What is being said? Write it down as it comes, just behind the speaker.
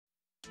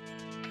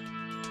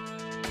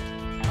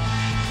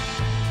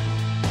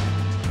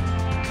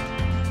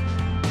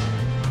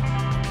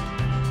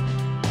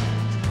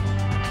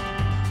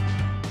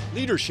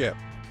Leadership.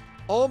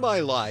 All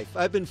my life,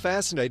 I've been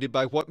fascinated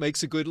by what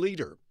makes a good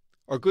leader.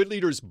 Are good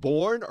leaders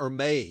born or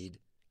made?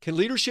 Can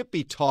leadership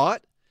be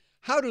taught?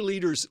 How do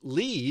leaders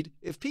lead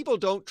if people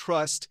don't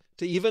trust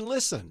to even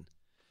listen?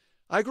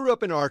 I grew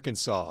up in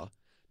Arkansas.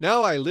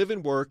 Now I live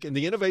and work in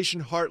the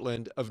innovation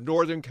heartland of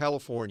Northern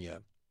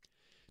California.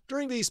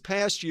 During these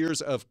past years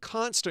of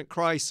constant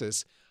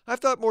crisis, I've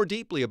thought more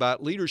deeply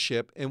about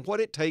leadership and what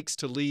it takes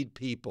to lead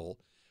people,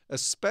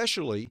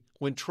 especially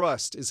when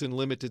trust is in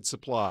limited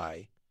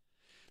supply.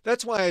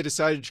 That's why I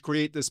decided to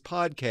create this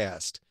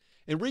podcast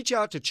and reach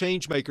out to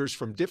changemakers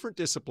from different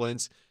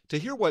disciplines to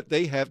hear what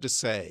they have to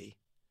say.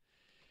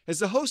 As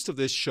the host of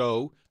this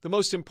show, the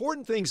most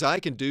important things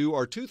I can do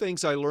are two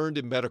things I learned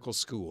in medical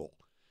school: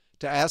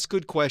 to ask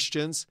good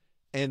questions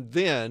and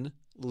then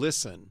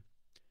listen.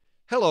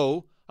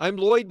 Hello, I'm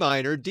Lloyd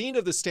Minor, Dean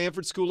of the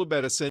Stanford School of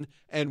Medicine,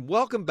 and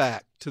welcome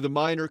back to the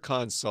Minor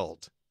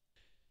Consult.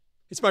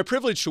 It's my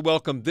privilege to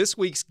welcome this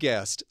week's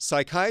guest,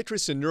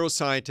 psychiatrist and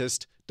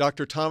neuroscientist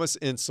Dr. Thomas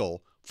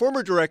Insel,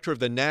 former director of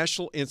the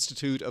National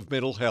Institute of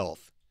Mental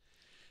Health.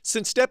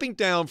 Since stepping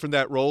down from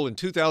that role in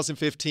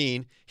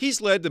 2015,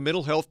 he's led the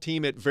mental health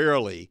team at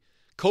Verily,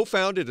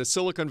 co-founded a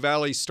Silicon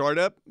Valley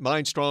startup,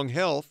 MindStrong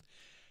Health,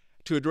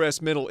 to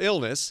address mental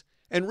illness,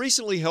 and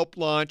recently helped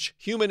launch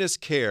Humanist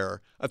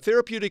Care, a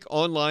therapeutic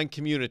online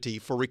community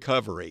for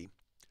recovery.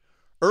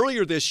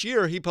 Earlier this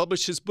year, he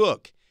published his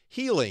book,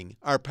 Healing: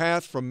 Our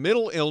Path from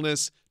Mental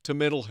Illness to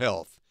Mental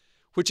Health,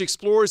 which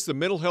explores the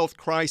mental health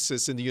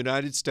crisis in the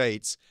United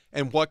States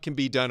and what can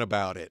be done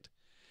about it.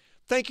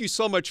 Thank you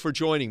so much for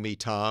joining me,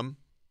 Tom.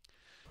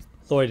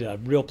 Lloyd, a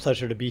real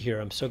pleasure to be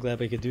here. I'm so glad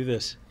we could do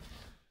this.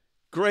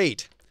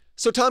 Great.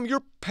 So, Tom,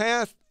 your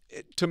path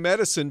to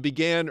medicine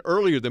began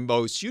earlier than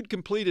most. You'd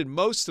completed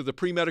most of the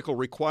pre-medical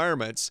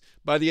requirements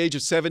by the age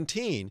of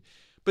 17,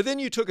 but then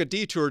you took a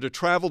detour to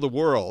travel the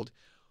world.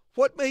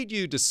 What made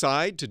you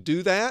decide to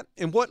do that,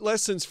 and what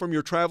lessons from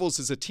your travels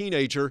as a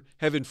teenager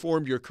have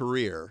informed your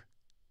career?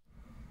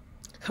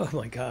 Oh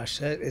my gosh,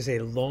 that is a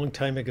long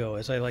time ago.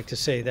 As I like to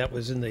say, that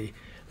was in the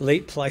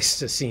late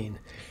Pleistocene.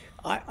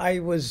 I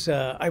was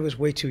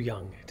way too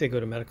young to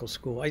go to medical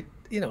school. I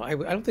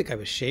don't think I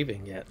was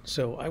shaving yet,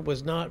 so I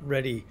was not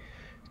ready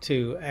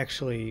to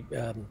actually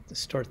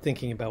start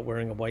thinking about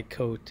wearing a white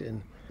coat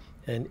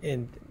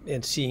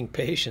and seeing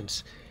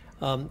patients.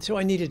 So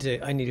I needed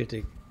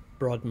to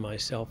broaden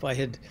myself. I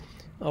had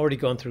already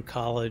gone through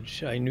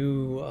college. I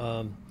knew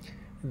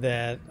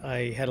that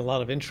I had a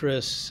lot of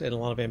interests and a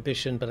lot of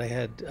ambition, but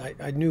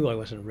I knew I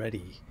wasn't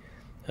ready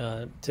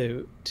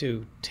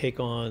to take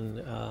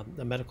on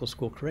a medical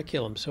school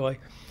curriculum. So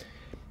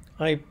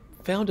I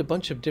found a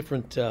bunch of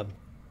different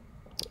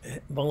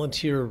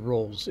volunteer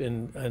roles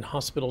in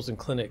hospitals and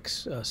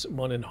clinics,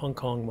 one in Hong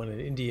Kong, one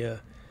in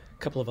India, a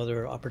couple of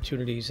other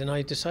opportunities, and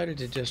I decided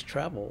to just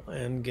travel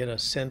and get a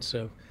sense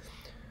of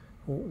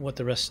what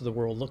the rest of the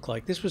world looked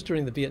like. This was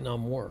during the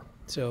Vietnam War,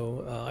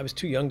 so I was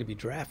too young to be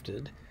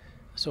drafted.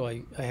 So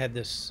I had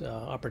this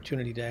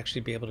opportunity to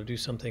actually be able to do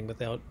something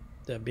without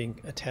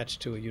being attached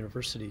to a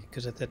university,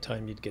 because at that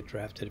time you'd get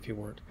drafted if you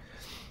weren't,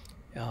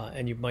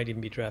 and you might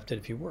even be drafted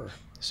if you were.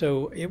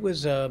 So it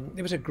was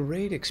a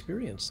great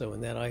experience, though,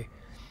 in that I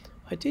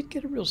did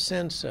get a real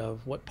sense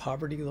of what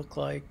poverty looked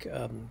like.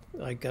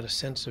 I got a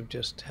sense of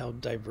just how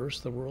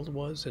diverse the world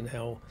was and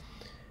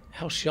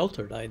how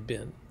sheltered I'd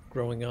been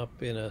growing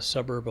up in a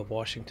suburb of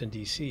Washington,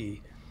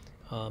 D.C.,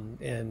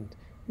 and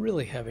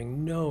really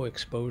having no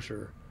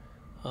exposure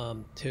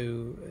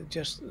to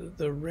just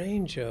the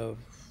range of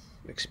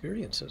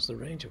experiences, the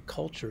range of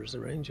cultures, the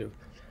range of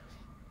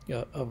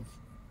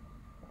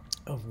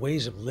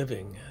ways of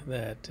living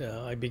that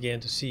I began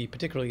to see,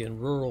 particularly in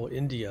rural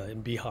India,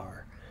 in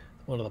Bihar,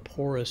 one of the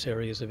poorest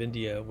areas of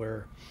India,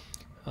 where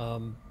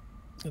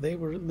they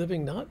were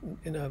living not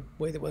in a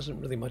way that wasn't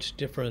really much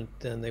different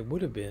than they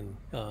would have been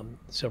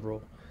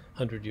several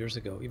hundred years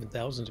ago, even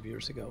thousands of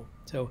years ago.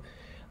 So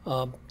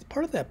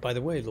part of that, by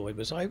the way, Lloyd,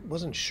 was I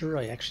wasn't sure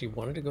I actually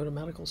wanted to go to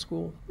medical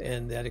school,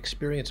 and that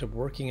experience of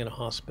working in a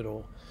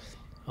hospital,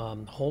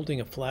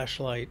 holding a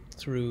flashlight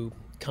through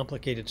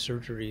complicated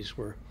surgeries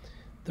where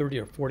 30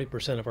 or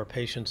 40% of our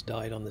patients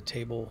died on the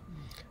table.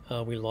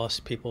 We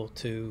lost people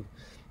to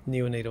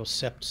neonatal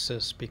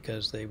sepsis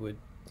because they would,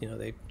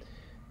 the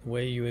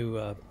way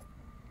you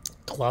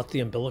clot the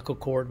umbilical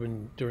cord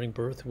during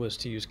birth was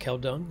to use cow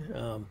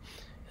dung.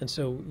 And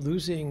so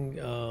losing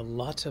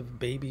lots of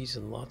babies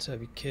and lots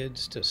of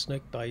kids to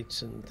snake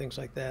bites and things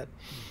like that,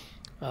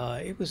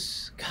 it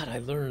was, God, I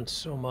learned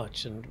so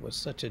much, and it was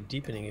such a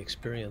deepening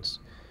experience.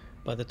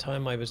 By the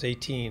time I was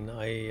 18,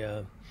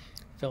 I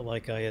felt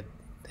like I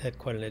had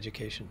quite an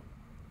education.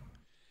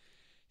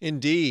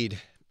 Indeed.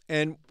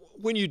 And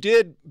when you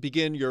did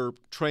begin your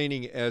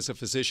training as a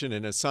physician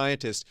and a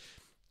scientist,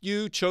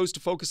 you chose to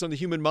focus on the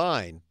human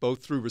mind,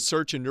 both through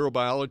research in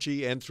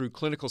neurobiology and through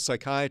clinical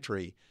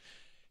psychiatry.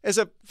 As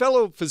a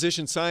fellow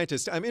physician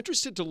scientist, I'm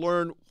interested to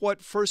learn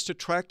what first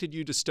attracted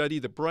you to study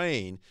the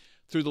brain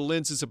through the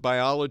lenses of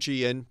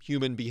biology and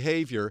human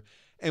behavior,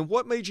 and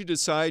what made you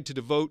decide to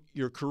devote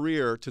your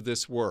career to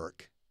this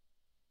work?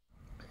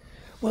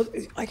 Well,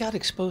 I got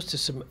exposed to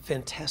some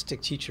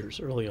fantastic teachers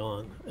early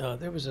on.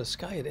 There was this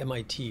guy at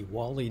MIT,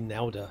 Wally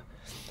Nauda,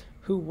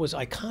 who was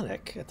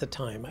iconic at the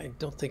time. I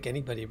don't think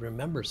anybody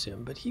remembers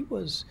him, but he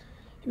was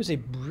a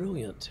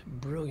brilliant,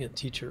 brilliant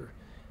teacher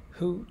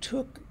who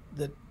took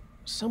the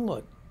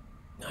somewhat,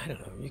 I don't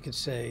know, you could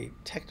say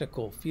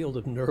technical field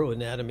of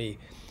neuroanatomy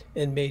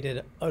and made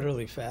it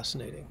utterly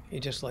fascinating. He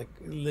just like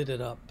lit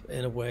it up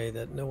in a way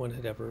that no one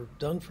had ever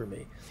done for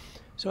me.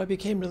 So I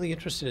became really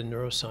interested in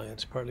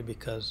neuroscience, partly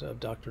because of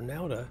Dr.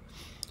 Nauda.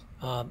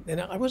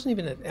 And I wasn't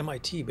even at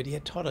MIT, but he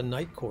had taught a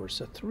night course,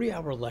 a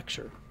 3-hour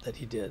lecture that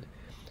he did,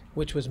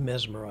 which was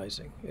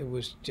mesmerizing. It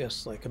was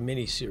just like a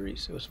mini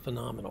series. It was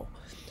phenomenal.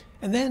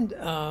 And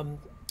then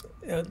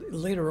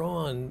later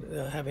on,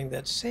 having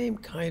that same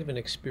kind of an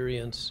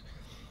experience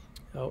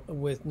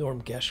with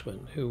Norm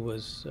Geschwin, who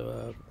was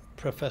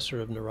professor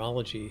of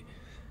neurology,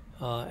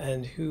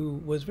 and who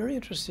was very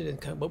interested in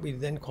kind of what we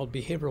then called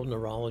behavioral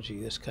neurology,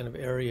 this kind of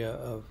area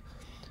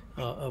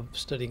of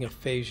studying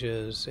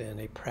aphasias and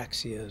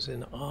apraxias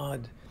and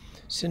odd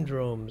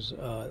syndromes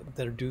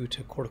that are due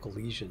to cortical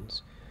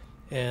lesions.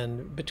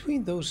 And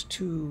between those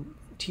two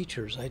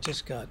teachers, I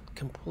just got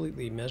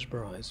completely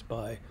mesmerized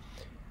by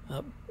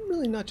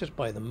really not just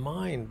by the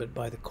mind, but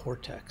by the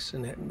cortex,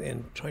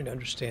 and trying to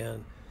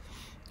understand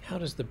how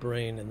does the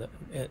brain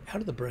how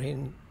do the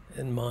brain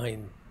and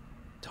mind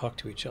talk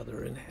to each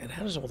other, and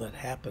how does all that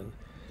happen?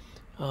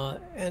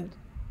 And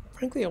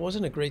frankly, I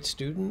wasn't a great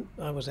student.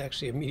 I was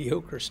actually a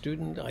mediocre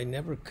student. I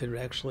never could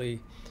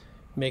actually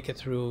make it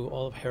through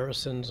all of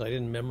Harrison's. I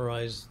didn't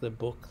memorize the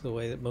book the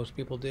way that most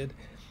people did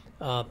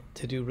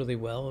to do really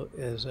well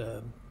as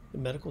a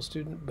medical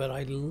student, but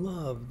I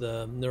love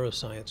the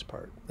neuroscience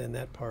part, and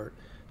that part,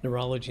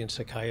 neurology and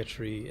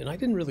psychiatry, and I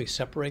didn't really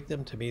separate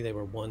them. To me, they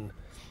were one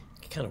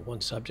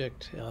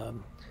subject.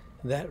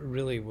 That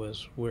really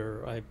was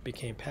where I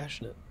became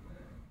passionate.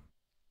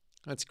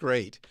 That's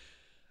great.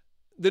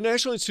 The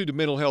National Institute of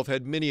Mental Health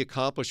had many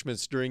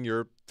accomplishments during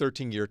your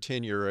 13-year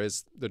tenure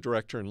as the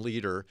director and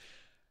leader,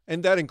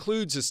 and that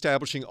includes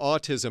establishing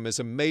autism as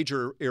a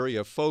major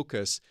area of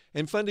focus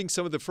and funding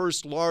some of the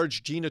first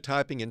large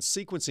genotyping and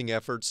sequencing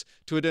efforts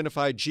to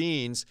identify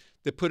genes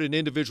that put an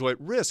individual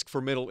at risk for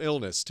mental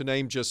illness, to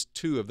name just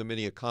two of the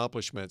many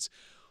accomplishments.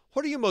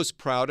 What are you most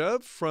proud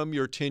of from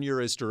your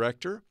tenure as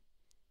director?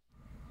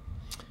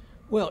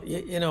 Well,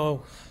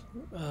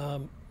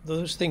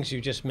 those things you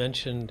just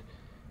mentioned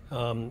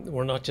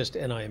were not just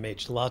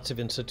NIMH. Lots of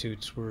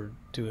institutes were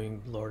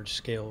doing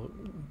large-scale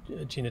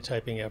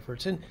genotyping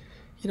efforts. And,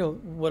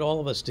 what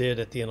all of us did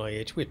at the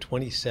NIH, we had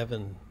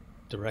 27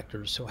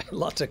 directors, so I had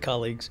lots of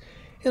colleagues.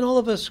 And all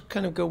of us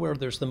kind of go where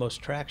there's the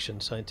most traction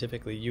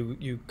scientifically.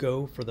 You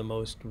go for the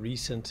most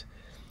recent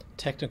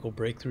technical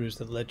breakthroughs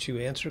that let you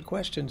answer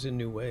questions in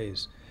new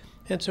ways.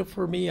 And so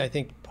for me, I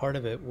think part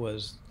of it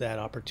was that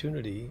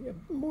opportunity.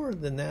 More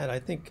than that, I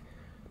think,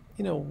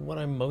 what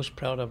I'm most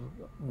proud of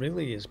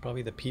really is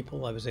probably the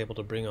people I was able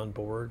to bring on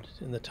board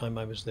in the time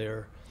I was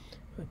there.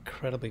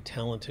 Incredibly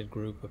talented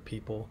group of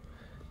people.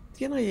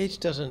 The NIH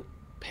doesn't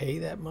pay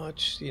that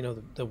much.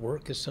 The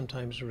work is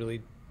sometimes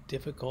really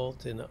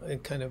difficult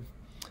and kind of,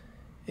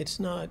 it's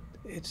not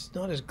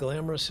as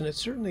glamorous, and it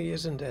certainly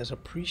isn't as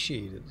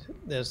appreciated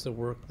as the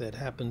work that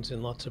happens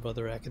in lots of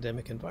other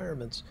academic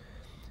environments.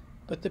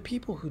 But the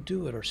people who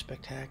do it are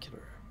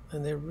spectacular,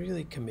 and they're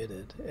really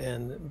committed,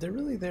 and they're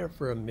really there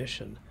for a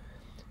mission.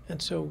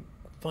 And so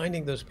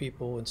finding those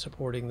people and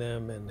supporting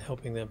them and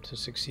helping them to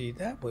succeed,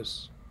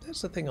 that's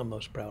the thing I'm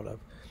most proud of.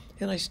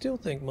 And I still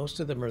think most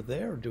of them are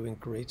there doing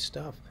great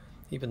stuff,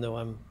 even though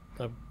I'm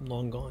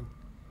long gone.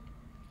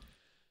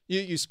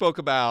 You spoke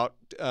about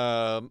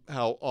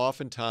how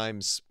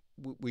oftentimes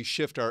we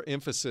shift our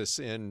emphasis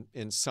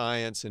in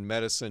science and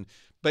medicine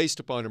based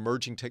upon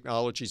emerging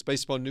technologies,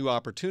 based upon new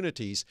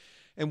opportunities.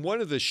 And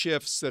one of the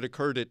shifts that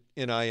occurred at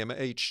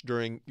NIMH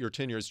during your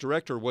tenure as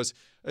director was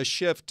a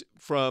shift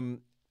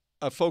from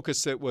a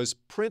focus that was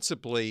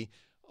principally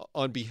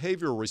on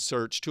behavioral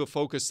research to a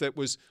focus that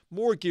was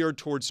more geared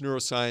towards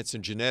neuroscience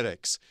and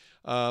genetics.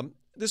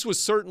 This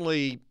was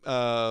certainly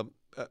a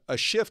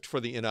shift for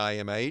the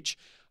NIMH.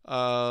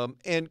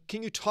 And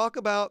can you talk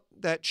about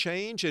that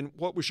change and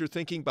what was your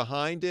thinking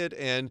behind it,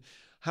 and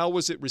how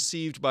was it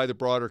received by the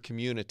broader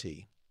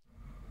community?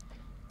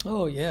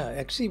 Oh, yeah.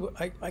 Actually,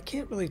 I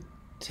can't really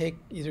take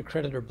either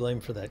credit or blame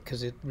for that,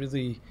 because it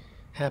really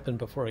happened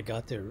before I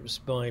got there. It was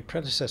my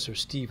predecessor,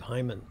 Steve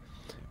Hyman,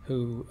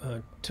 who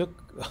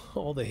took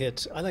all the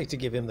hits. I like to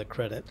give him the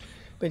credit,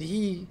 but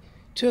he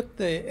took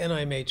the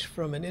NIMH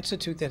from an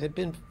institute that had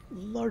been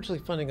largely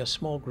funding a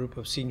small group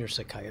of senior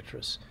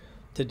psychiatrists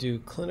to do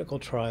clinical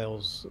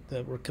trials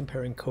that were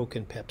comparing Coke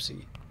and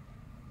Pepsi.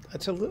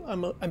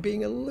 I'm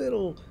being a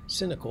little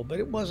cynical, but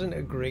it wasn't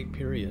a great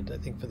period, I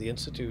think, for the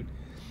institute.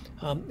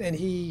 And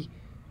he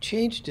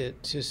changed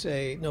it to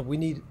say, no, we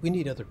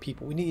need other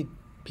people. We need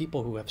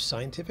people who have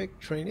scientific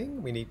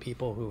training. We need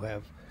people who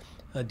have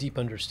a deep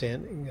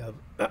understanding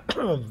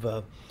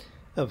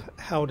of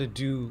how to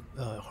do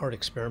hard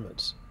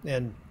experiments,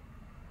 and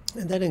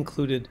that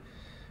included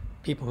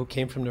people who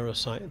came from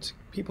neuroscience,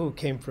 people who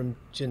came from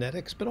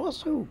genetics, but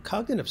also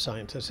cognitive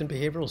scientists and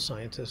behavioral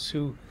scientists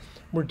who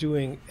were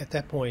doing, at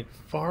that point,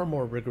 far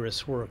more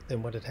rigorous work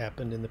than what had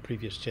happened in the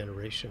previous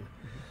generation.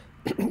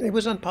 It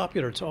was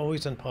unpopular. It's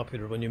always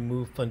unpopular when you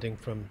move funding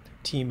from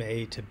Team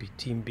A to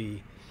Team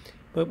B.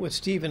 But what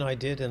Steve and I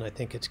did, and I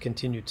think it's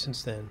continued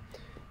since then,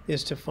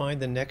 is to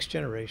find the next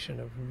generation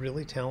of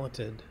really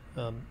talented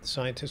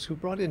scientists who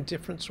brought in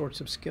different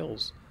sorts of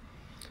skills.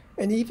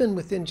 And even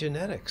within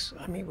genetics,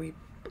 I mean,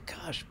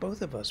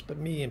 both of us, but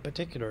me in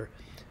particular,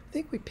 I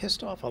think we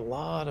pissed off a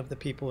lot of the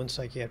people in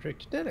psychiatric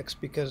genetics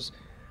because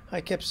I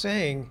kept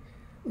saying,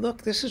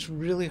 look, this is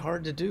really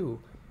hard to do.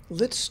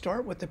 Let's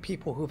start with the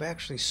people who've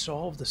actually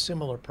solved a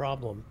similar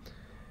problem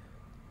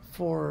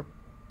for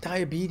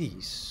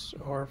diabetes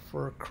or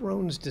for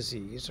Crohn's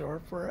disease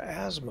or for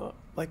asthma,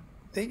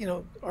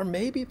 or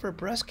maybe for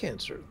breast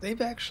cancer.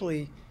 They've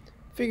actually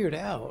figured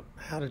out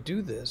how to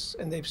do this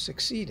and they've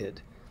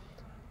succeeded.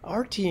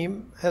 Our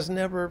team has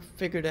never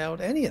figured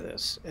out any of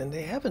this and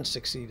they haven't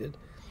succeeded.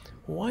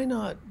 Why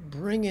not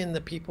bring in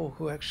the people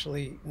who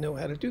actually know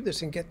how to do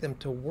this and get them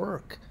to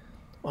work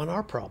on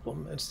our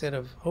problem instead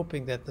of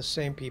hoping that the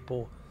same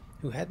people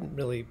who hadn't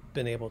really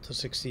been able to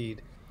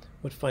succeed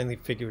would finally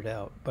figure it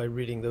out by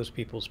reading those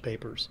people's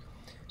papers.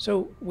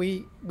 So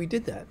we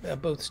did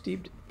that. Both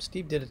Steve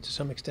did it to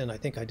some extent. I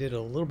think I did it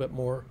a little bit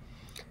more,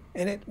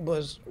 and it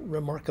was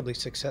remarkably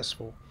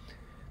successful.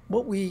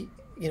 What we've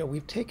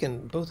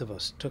taken, both of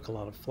us took a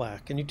lot of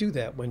flack, and you do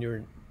that when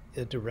you're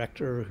a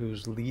director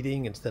who's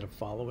leading instead of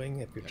following,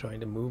 if you're trying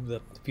to move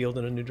the field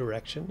in a new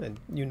direction, and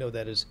you know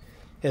that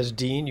as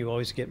dean, you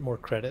always get more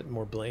credit and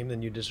more blame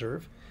than you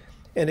deserve.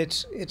 And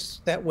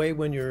it's that way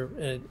when you're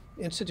an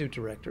institute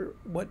director.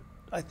 What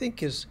I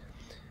think is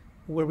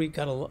where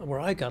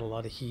I got a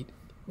lot of heat,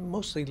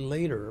 mostly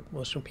later,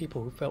 was from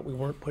people who felt we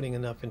weren't putting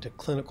enough into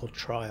clinical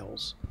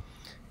trials,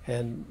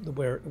 and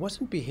where it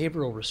wasn't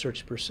behavioral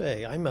research per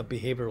se. I'm a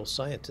behavioral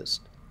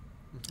scientist.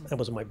 That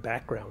was my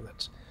background.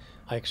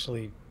 I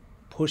actually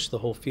pushed the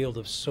whole field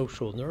of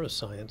social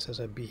neuroscience as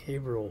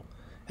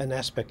an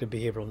aspect of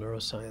behavioral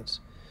neuroscience.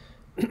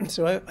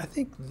 So I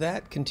think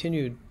that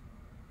continued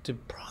to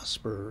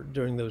prosper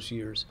during those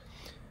years.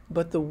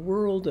 But the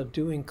world of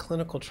doing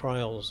clinical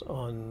trials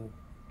on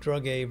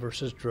drug A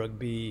versus drug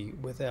B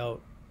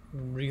without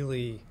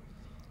really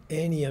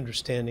any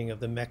understanding of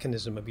the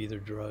mechanism of either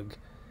drug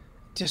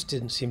just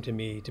didn't seem to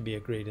me to be a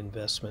great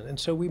investment. And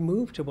so we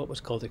moved to what was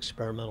called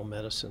experimental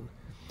medicine.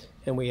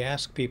 And we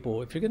asked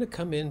people, if you're going to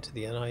come into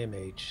the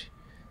NIMH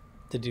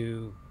to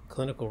do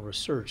clinical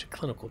research, a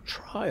clinical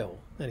trial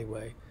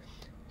anyway,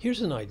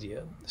 here's an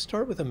idea.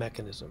 Start with a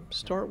mechanism.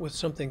 Start with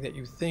something that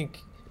you think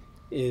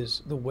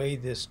is the way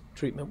this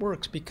treatment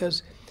works,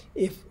 because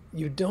if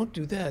you don't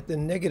do that,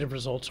 then negative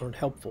results aren't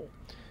helpful.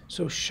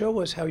 So show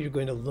us how you're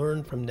going to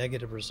learn from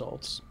negative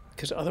results,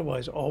 because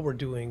otherwise all we're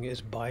doing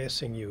is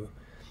biasing you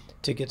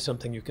to get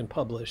something you can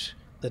publish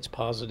that's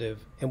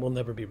positive and will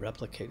never be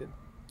replicated.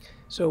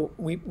 So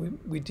we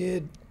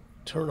did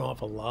turn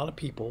off a lot of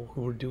people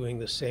who were doing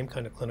the same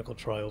kind of clinical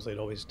trials they'd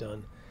always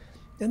done.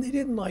 And they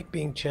didn't like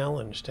being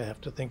challenged to have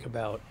to think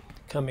about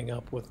coming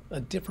up with a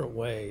different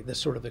way, this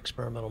sort of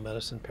experimental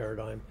medicine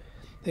paradigm.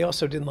 They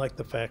also didn't like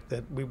the fact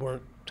that we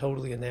weren't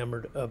totally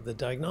enamored of the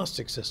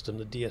diagnostic system,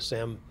 the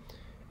DSM,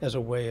 as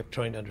a way of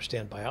trying to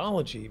understand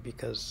biology,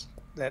 because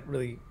that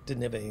really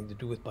didn't have anything to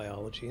do with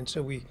biology. And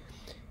so we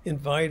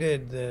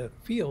invited the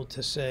field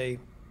to say,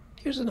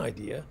 here's an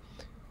idea,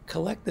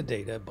 collect the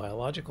data,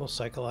 biological,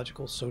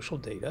 psychological, social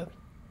data,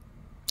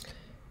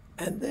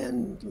 and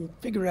then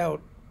figure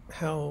out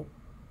how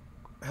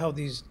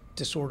these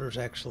disorders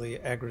actually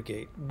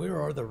aggregate.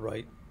 Where are the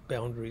right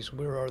boundaries?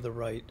 Where are the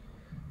right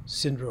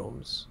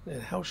syndromes?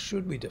 And how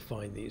should we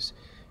define these?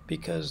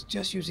 Because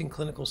just using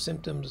clinical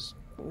symptoms,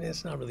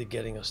 it's not really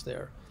getting us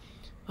there.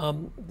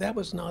 That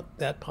was not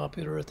that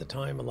popular at the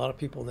time. A lot of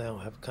people now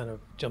have kind of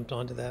jumped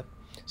onto that.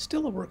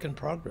 Still a work in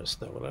progress,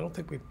 though, and I don't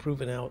think we've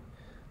proven out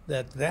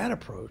that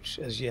approach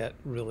as yet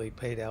really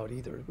paid out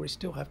either. We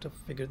still have to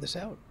figure this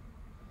out.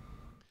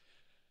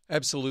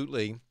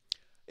 Absolutely.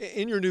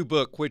 In your new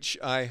book, which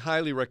I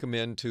highly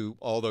recommend to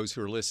all those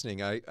who are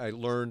listening, I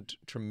learned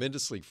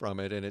tremendously from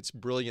it, and it's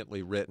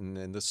brilliantly written,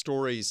 and the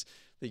stories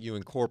that you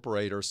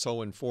incorporate are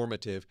so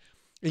informative.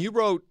 And you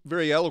wrote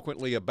very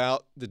eloquently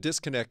about the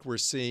disconnect we're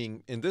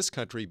seeing in this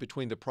country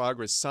between the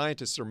progress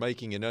scientists are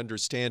making in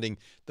understanding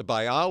the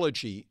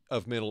biology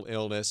of mental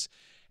illness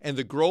and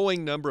the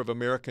growing number of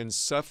Americans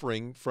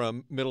suffering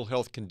from mental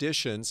health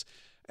conditions,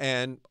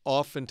 and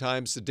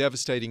oftentimes the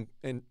devastating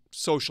and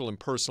social and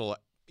personal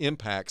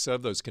impacts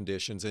of those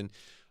conditions. And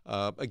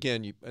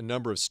again, a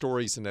number of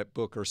stories in that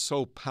book are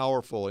so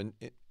powerful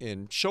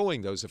in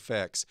showing those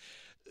effects.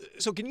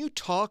 So can you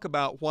talk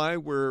about why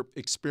we're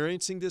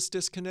experiencing this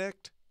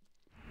disconnect?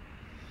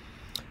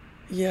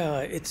 Yeah,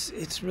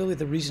 it's really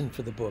the reason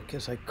for the book,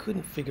 is I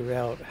couldn't figure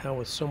out how,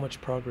 with so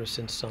much progress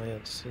in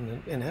science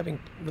and having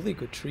really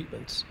good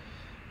treatments,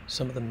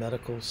 some of them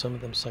medical, some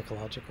of them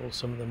psychological,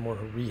 some of them more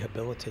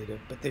rehabilitative,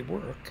 but they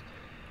work.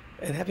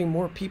 and having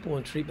more people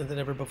in treatment than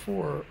ever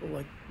before,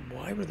 like,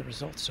 why were the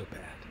results so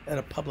bad at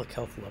a public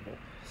health level?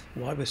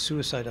 Why was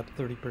suicide up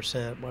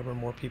 30%? Why were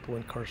more people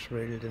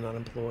incarcerated and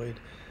unemployed?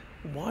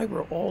 Why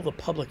were all the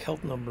public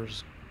health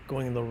numbers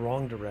going in the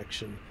wrong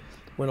direction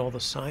when all the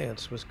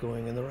science was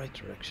going in the right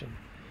direction?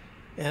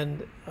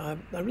 And I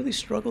really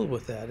struggled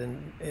with that,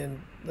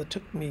 and it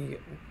took me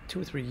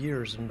 2 or 3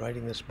 years in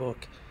writing this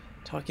book,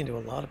 talking to a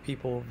lot of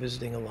people,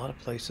 visiting a lot of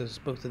places,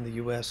 both in the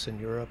US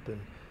and Europe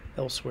and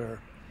elsewhere,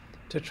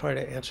 to try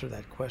to answer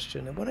that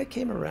question. And what I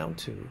came around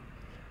to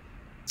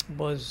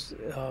was,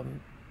 I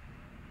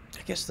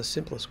guess the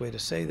simplest way to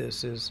say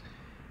this is,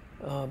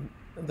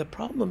 the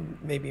problem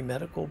may be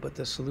medical, but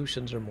the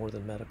solutions are more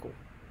than medical.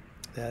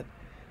 That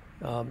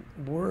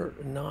we're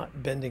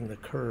not bending the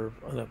curve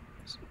on a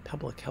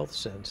public health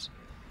sense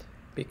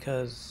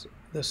because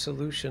the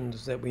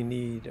solutions that we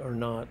need are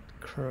not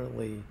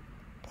currently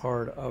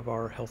part of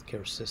our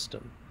healthcare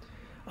system.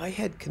 I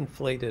had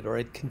conflated, or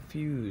I'd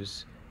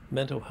confused,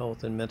 mental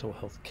health and mental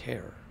health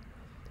care.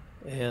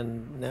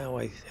 And now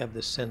I have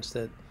this sense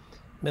that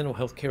mental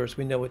health care as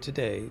we know it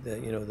today,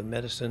 that, you know, the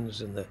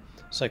medicines and the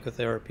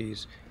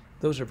psychotherapies,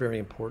 those are very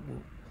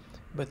important,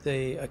 but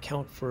they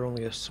account for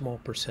only a small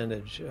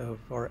percentage of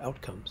our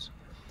outcomes.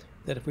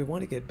 That if we want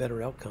to get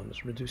better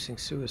outcomes, reducing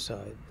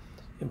suicide,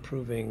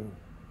 improving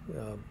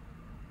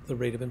the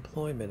rate of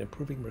employment,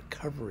 improving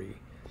recovery,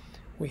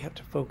 we have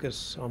to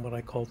focus on what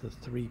I call the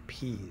 3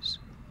 Ps: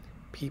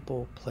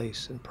 people,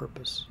 place, and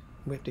purpose.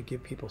 We have to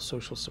give people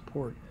social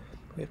support.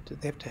 They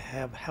have to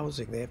have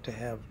housing. They have to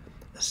have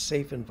a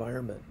safe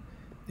environment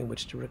in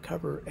which to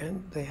recover,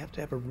 and they have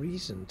to have a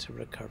reason to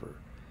recover.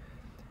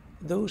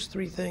 Those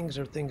 3 things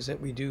are things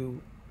that we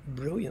do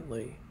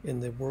brilliantly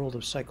in the world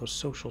of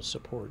psychosocial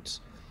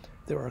supports.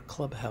 There are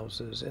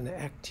clubhouses and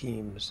ACT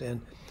teams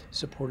and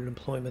supported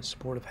employment,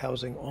 supportive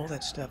housing, all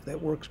that stuff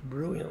that works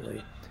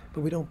brilliantly,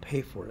 but we don't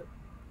pay for it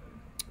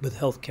with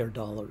healthcare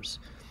dollars.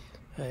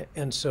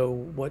 And so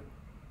where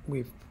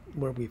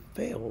we've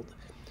failed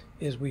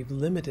is we've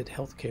limited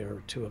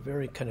healthcare to a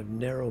very kind of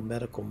narrow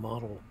medical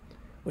model,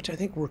 which I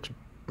think works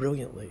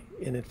brilliantly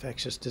in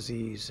infectious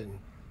disease and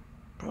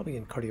probably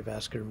in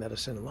cardiovascular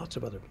medicine and lots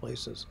of other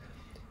places.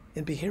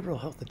 In behavioral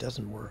health, it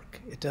doesn't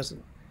work. It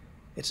doesn't.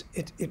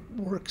 It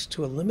works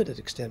to a limited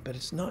extent, but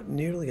it's not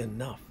nearly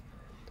enough.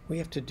 We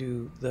have to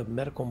do the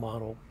medical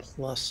model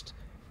plus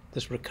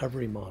this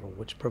recovery model,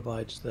 which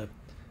provides the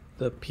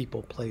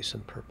people, place,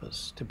 and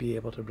purpose to be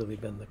able to really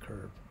bend the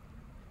curve.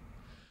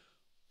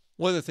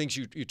 One of the things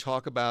you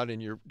talk about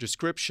in your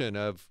description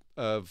of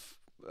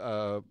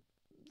the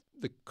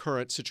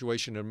current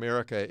situation in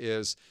America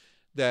is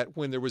that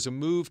when there was a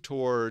move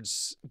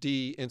towards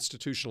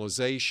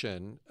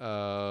deinstitutionalization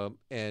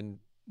and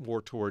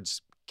more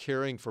towards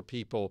caring for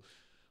people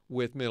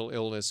with mental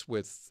illness,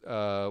 with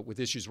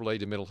issues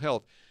related to mental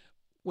health,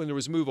 when there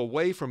was a move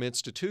away from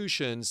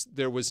institutions,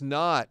 there was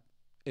not,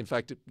 in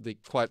fact,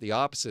 quite the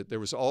opposite. There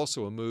was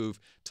also a move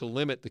to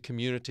limit the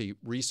community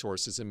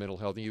resources in mental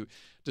health. And you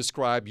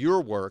describe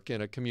your work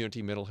in a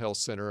community mental health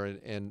center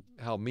and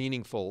how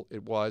meaningful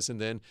it was, and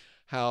then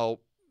how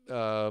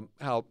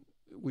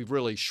we've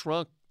really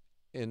shrunk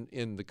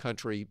in the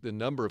country the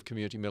number of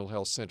community mental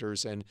health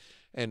centers and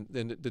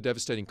then the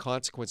devastating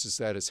consequences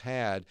that has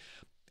had.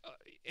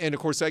 And of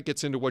course, that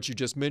gets into what you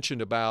just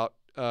mentioned about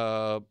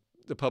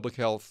the public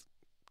health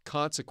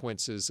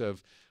consequences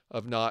of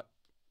not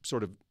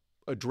sort of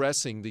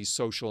addressing these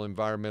social,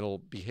 environmental,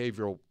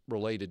 behavioral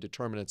related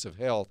determinants of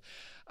health.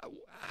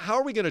 How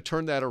are we going to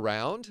turn that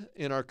around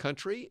in our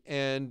country?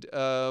 And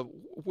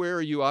where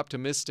are you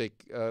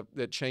optimistic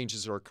that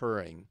changes are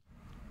occurring?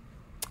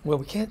 Well,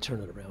 we can't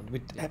turn it around.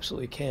 We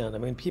absolutely can. I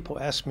mean, people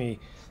ask me,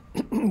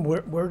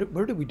 where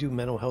do we do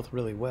mental health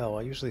really well?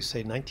 I usually say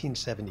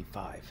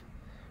 1975,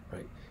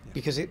 right? Yeah.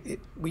 Because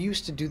we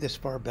used to do this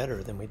far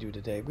better than we do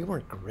today. We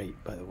weren't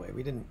great, by the way.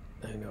 We didn't,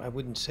 I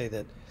wouldn't say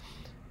that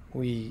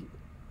we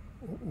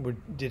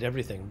did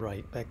everything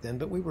right back then,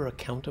 but we were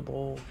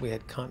accountable. We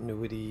had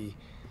continuity.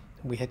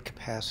 We had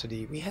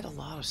capacity. We had a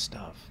lot of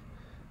stuff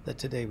that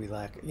today we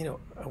lack. You know,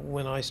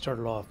 when I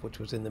started off, which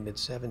was in the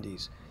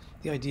mid-70s,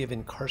 the idea of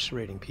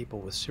incarcerating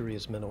people with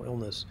serious mental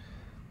illness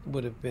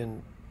would have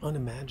been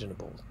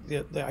unimaginable.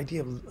 The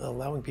idea of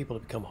allowing people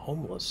to become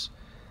homeless,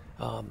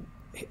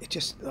 it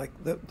just, like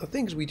the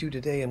things we do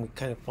today and we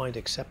kind of find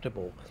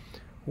acceptable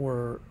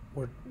were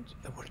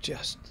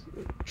just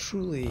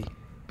truly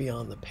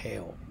beyond the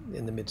pale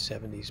in the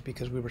mid-70s,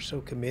 because we were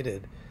so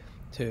committed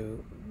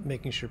to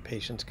making sure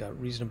patients got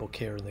reasonable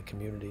care in the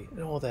community,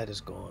 and all that is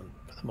gone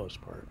for the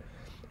most part.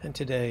 And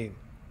today,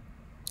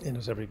 and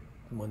as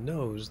everyone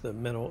knows, the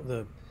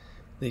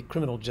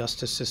criminal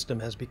justice system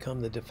has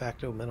become the de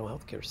facto mental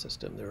health care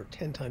system. There are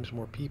 10 times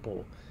more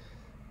people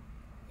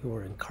who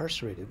are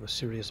incarcerated with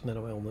serious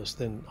mental illness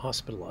than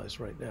hospitalized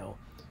right now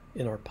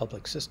in our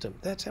public system.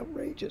 That's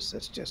outrageous.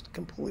 That's just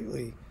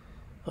completely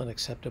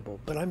unacceptable.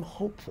 But I'm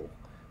hopeful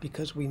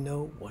because we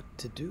know what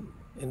to do.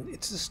 And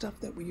it's the stuff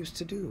that we used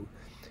to do.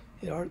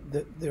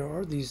 There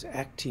are these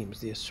ACT teams,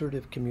 the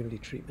assertive community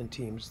treatment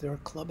teams. There are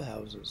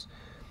clubhouses.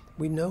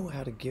 We know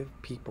how to give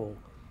people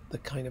the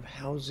kind of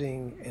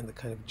housing and the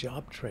kind of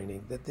job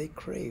training that they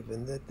crave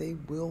and that they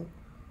will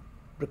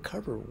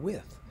recover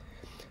with.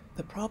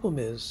 The problem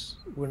is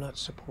we're not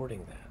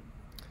supporting that.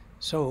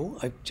 So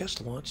I've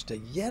just launched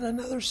yet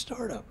another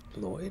startup,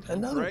 Lloyd,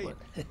 another Great.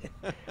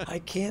 one. I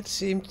can't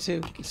seem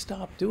to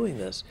stop doing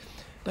this.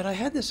 But I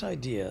had this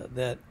idea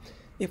that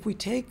if we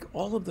take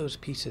all of those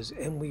pieces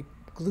and we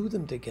glue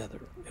them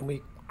together and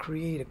we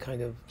create a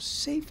kind of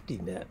safety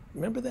net.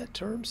 Remember that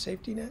term,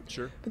 safety net?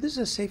 Sure. But this is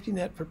a safety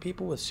net for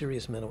people with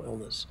serious mental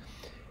illness.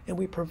 And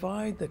we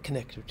provide the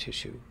connective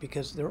tissue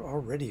because there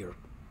already are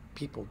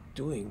people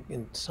doing,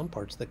 in some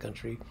parts of the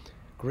country,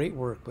 great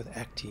work with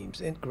ACT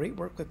teams and great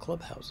work with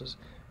clubhouses,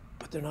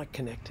 but they're not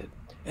connected.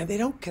 And they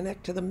don't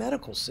connect to the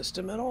medical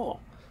system at all,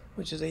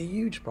 which is a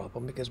huge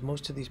problem because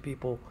most of these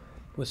people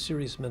with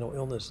serious mental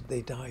illness,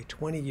 they die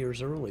 20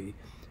 years early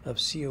of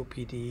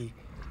COPD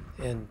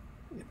and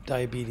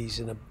diabetes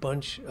and a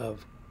bunch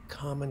of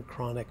common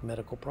chronic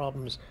medical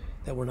problems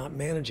that we're not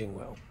managing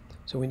well.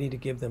 So we need to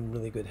give them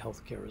really good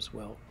health care as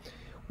well.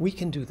 We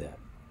can do that.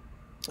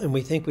 And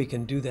we think we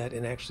can do that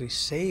and actually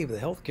save the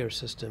healthcare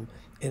system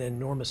an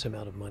enormous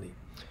amount of money.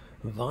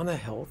 Vana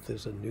Health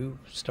is a new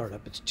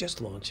startup. It's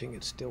just launching.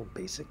 It's still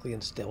basically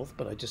in stealth,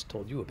 but I just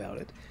told you about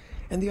it.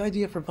 And the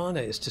idea for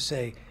Vana is to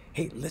say,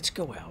 hey, let's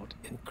go out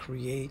and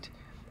create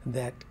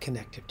that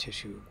connective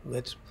tissue.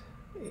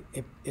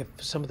 If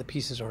some of the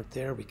pieces aren't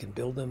there, we can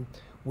build them.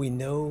 We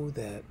know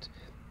that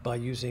by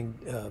using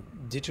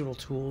digital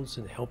tools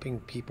and helping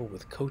people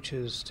with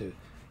coaches to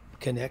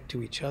connect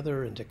to each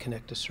other and to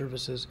connect to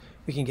services,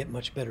 we can get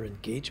much better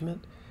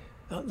engagement.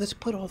 Let's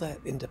put all that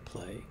into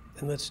play,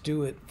 and let's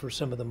do it for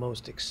some of the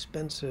most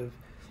expensive,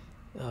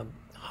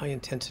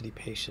 high-intensity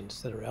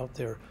patients that are out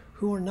there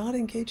who are not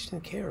engaged in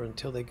care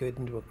until they get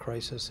into a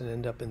crisis and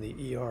end up in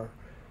the ER,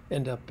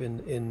 end up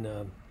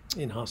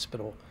in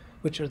hospital,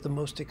 which are the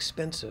most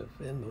expensive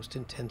and most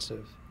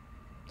intensive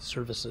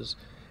services.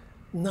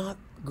 Not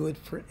good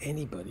for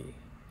anybody.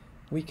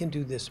 We can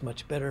do this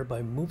much better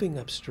by moving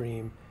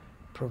upstream,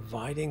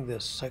 providing the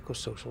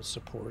psychosocial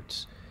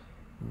supports,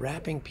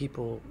 wrapping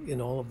people in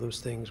all of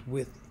those things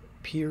with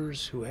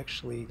peers who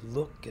actually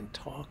look and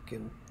talk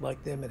and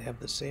like them and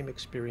have the same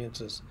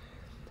experiences,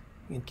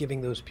 and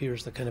giving those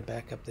peers the kind of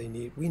backup they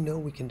need. We know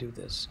we can do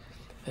this.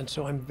 And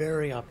so I'm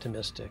very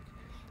optimistic.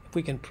 If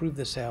we can prove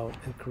this out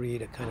and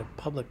create a kind of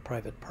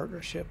public-private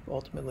partnership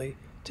ultimately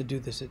to do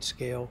this at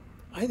scale,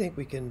 I think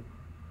we can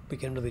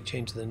really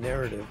change the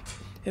narrative,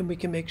 and we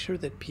can make sure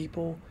that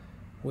people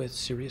with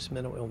serious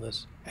mental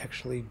illness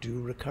actually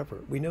do recover.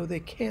 We know they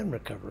can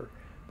recover.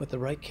 With the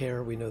right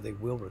care, we know they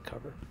will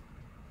recover.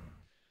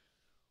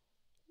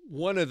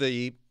 One of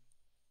the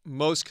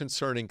most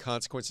concerning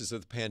consequences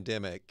of the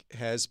pandemic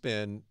has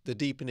been the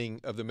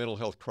deepening of the mental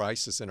health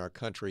crisis in our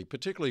country,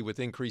 particularly with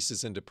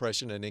increases in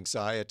depression and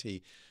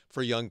anxiety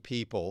for young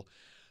people.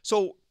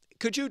 So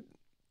could you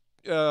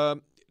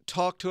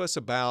talk to us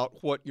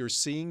about what you're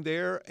seeing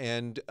there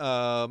and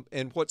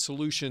what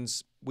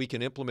solutions we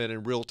can implement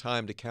in real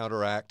time to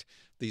counteract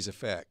these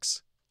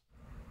effects?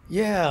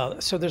 Yeah,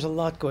 so there's a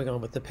lot going on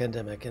with the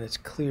pandemic, and it's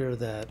clear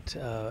that,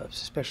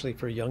 especially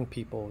for young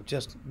people,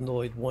 just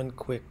Lloyd, one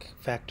quick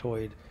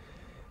factoid.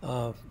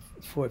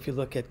 For if you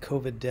look at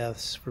COVID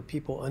deaths, for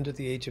people under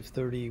the age of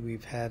 30,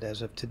 we've had,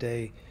 as of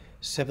today,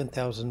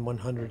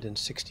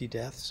 7,160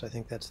 deaths. I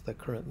think that's the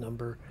current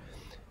number.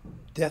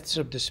 Deaths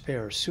of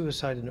despair,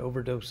 suicide and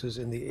overdoses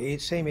in the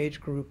same age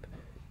group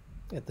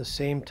at the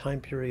same time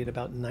period,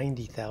 about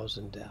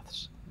 90,000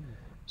 deaths.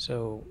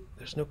 So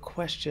there's no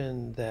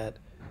question that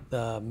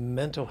the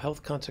mental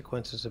health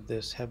consequences of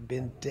this have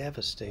been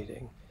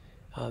devastating.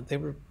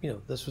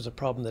 This was a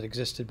problem that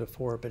existed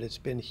before, but it's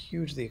been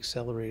hugely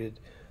accelerated.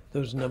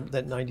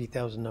 That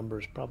 90,000 number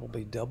is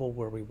probably double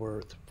where we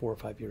were 4 or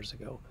 5 years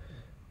ago.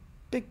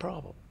 Big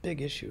problem,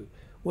 big issue.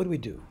 What do we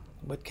do?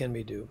 What can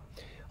we do?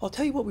 I'll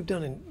tell you what we've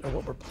done or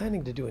what we're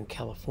planning to do in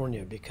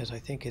California, because I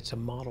think it's a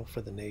model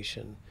for the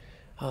nation.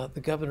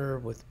 The governor,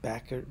 with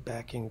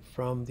backing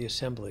from the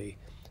Assembly,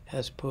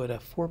 has put a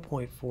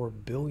 $4.4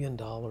 billion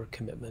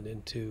commitment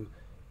into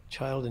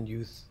child and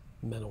youth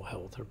mental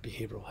health or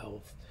behavioral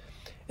health.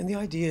 And the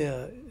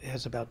idea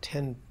has about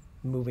 10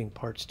 moving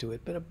parts to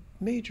it, but a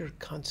major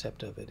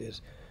concept of it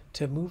is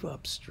to move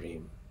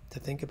upstream, to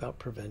think about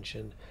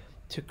prevention,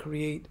 to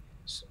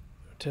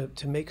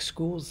make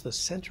schools the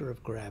center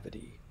of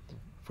gravity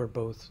for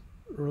both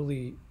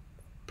early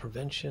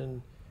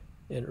prevention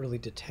and early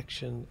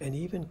detection, and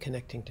even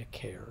connecting to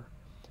care,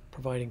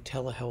 providing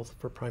telehealth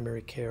for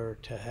primary care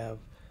to have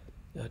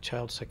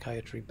child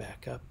psychiatry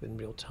backup in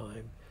real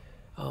time,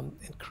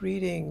 and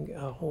creating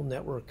a whole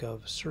network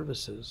of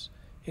services,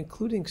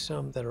 including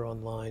some that are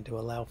online, to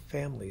allow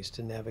families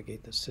to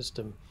navigate the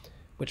system,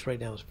 which right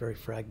now is very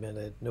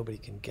fragmented. Nobody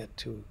can get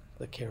to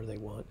the care they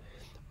want.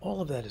 All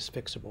of that is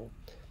fixable.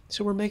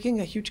 So we're making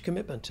a huge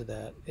commitment to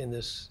that in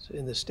this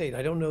state.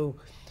 I don't know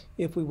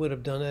if we would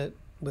have done it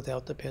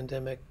without the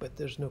pandemic, but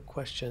there's no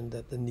question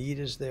that the need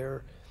is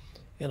there.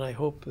 And I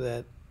hope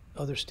that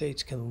other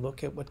states can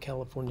look at what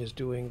California is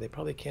doing. They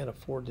probably can't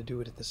afford to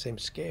do it at the same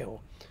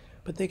scale,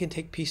 but they can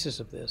take pieces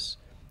of this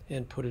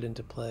and put it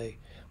into play.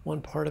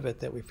 One part of it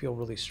that we feel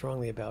really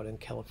strongly about in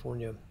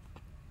California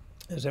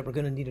is that we're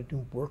going to need a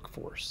new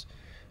workforce.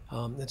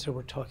 And so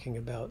we're talking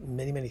about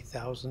many, many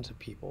thousands of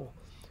people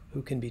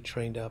who can be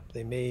trained up.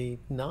 They may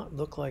not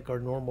look like our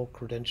normal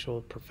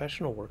credentialed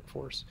professional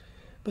workforce,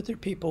 but they're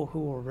people who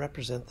will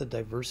represent the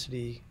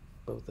diversity,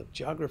 both of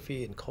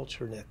geography and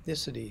culture and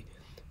ethnicity,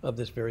 of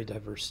this very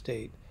diverse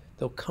state.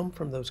 They'll come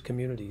from those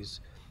communities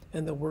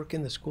and they'll work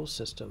in the school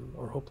system,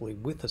 or hopefully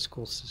with the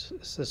school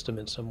system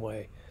in some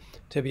way,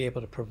 to be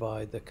able to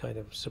provide the kind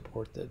of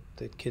support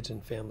that kids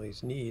and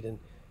families need and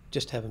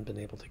just haven't been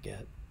able to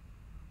get.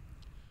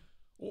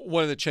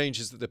 One of the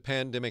changes that the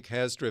pandemic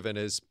has driven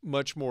is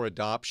much more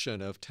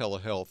adoption of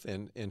telehealth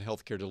in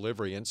healthcare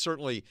delivery. And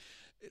certainly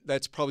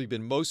that's probably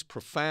been most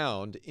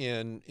profound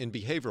in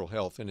behavioral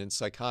health and in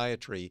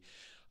psychiatry.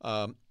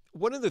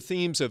 One of the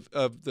themes of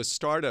the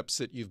startups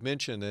that you've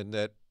mentioned and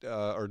that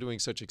are doing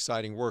such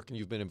exciting work and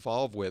you've been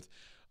involved with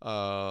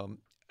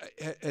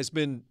has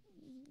been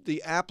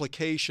the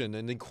application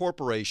and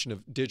incorporation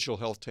of digital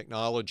health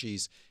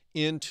technologies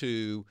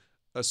into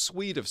a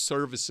suite of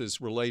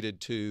services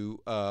related to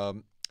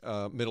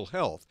mental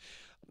health.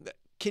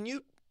 Can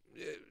you,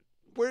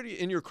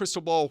 in your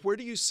crystal ball, where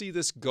do you see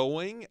this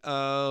going?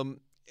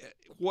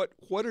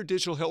 What are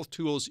digital health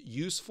tools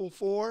useful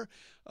for?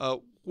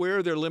 Where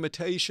are their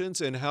limitations,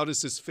 and how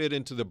does this fit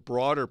into the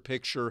broader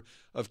picture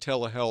of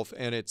telehealth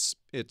and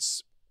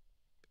its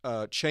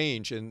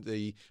change in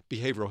the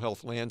behavioral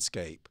health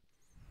landscape?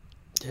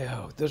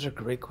 Yeah, those are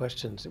great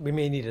questions. We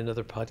may need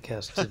another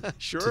podcast to,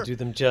 Sure. to do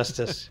them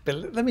justice.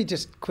 But let me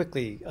just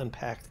quickly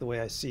unpack the way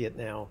I see it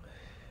now.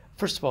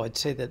 First of all, I'd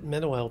say that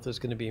mental health is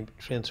going to be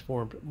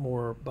transformed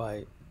more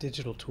by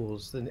digital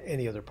tools than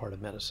any other part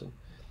of medicine.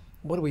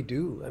 What do we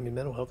do? I mean,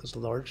 mental health is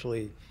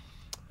largely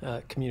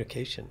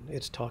communication.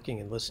 It's talking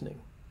and listening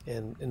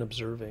and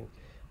observing.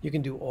 You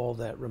can do all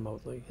that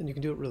remotely, and you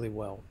can do it really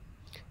well.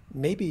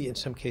 Maybe in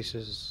some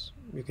cases,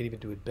 you can even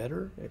do it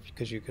better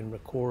because you can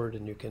record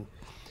and you can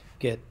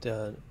get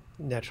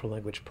natural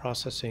language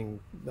processing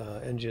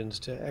engines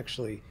to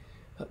actually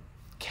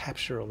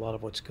capture a lot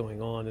of what's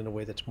going on in a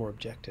way that's more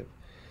objective.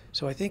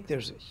 So I think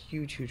there's a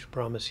huge, huge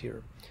promise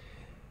here.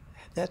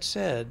 That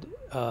said,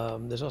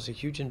 there's also a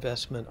huge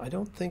investment. I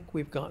don't think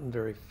we've gotten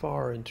very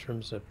far in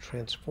terms of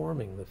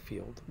transforming the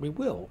field. We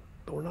will,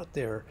 but we're not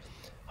there.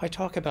 I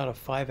talk about a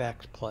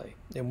 5-act play,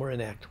 and we're in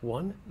Act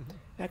 1.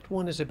 Mm-hmm. Act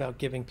 1 is about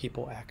giving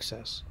people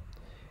access.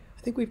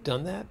 I think we've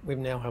done that. We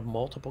now have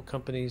multiple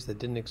companies that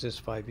didn't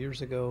exist 5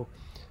 years ago.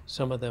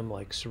 Some of them,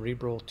 like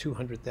Cerebral,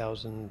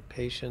 200,000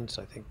 patients.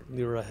 I think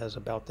Lyra has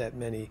about that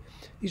many.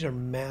 These are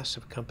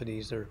massive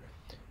companies. They're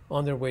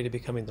on their way to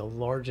becoming the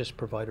largest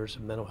providers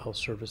of mental health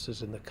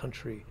services in the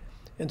country.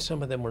 And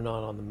some of them were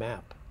not on the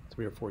map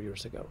 3 or 4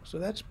 years ago. So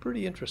that's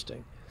pretty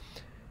interesting.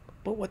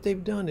 But what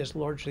they've done is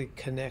largely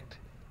connect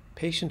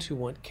patients who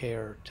want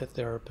care to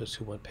therapists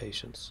who want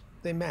patients.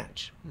 They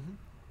match. Mm-hmm.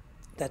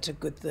 That's a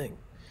good thing.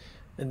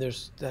 And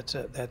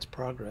that's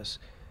progress.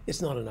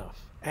 It's not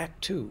enough.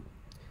 Act 2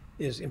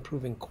 is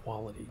improving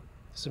quality.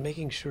 So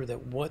making sure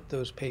that what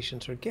those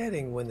patients are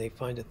getting when they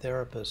find a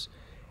therapist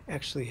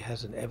actually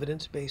has an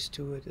evidence base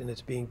to it, and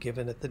it's being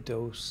given at the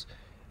dose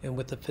and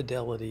with the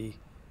fidelity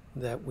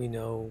that we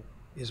know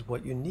is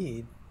what you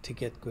need to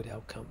get good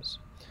outcomes.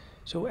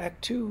 So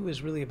Act 2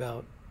 is really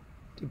about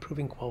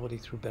improving quality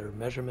through better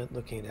measurement,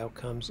 looking at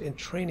outcomes, and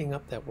training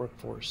up that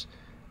workforce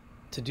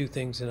to do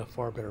things in a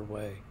far better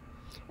way.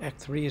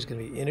 Act 3 is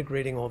going to be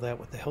integrating all that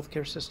with the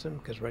healthcare system,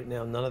 because right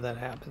now none of that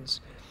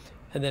happens.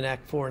 And then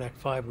Act 4 and Act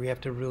 5, we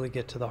have to really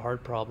get to the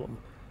hard problem,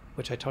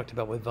 which I talked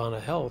about with Vana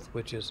Health,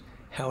 which is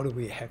how do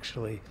we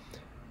actually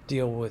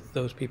deal with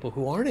those people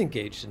who aren't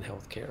engaged in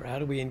healthcare? How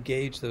do we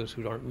engage those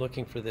who aren't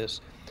looking for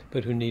this,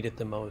 but who need it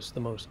the most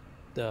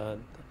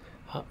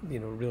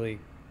really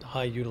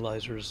high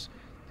utilizers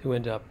who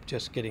end up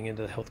just getting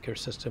into the healthcare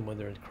system when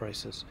they're in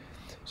crisis.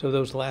 So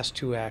those last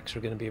 2 acts are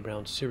going to be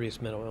around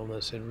serious mental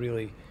illness and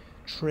really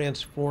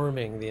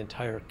transforming the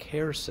entire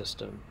care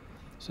system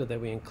so that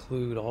we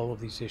include all of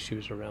these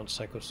issues around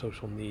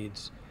psychosocial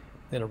needs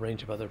and a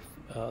range of other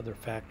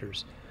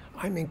factors.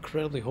 I'm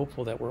incredibly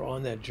hopeful that we're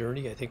on that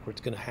journey. I think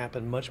it's going to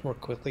happen much more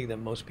quickly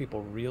than most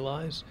people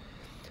realize.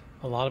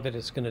 A lot of it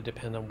is going to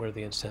depend on where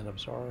the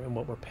incentives are and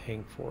what we're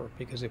paying for,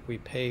 because if we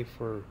pay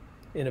for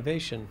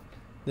innovation,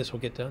 this will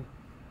get done.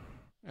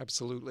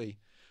 Absolutely.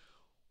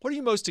 What are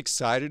you most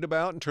excited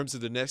about in terms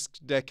of the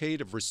next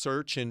decade of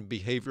research in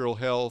behavioral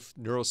health,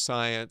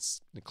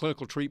 neuroscience, the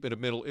clinical treatment of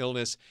mental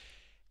illness?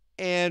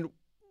 And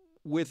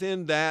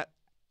within that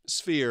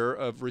sphere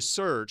of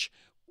research,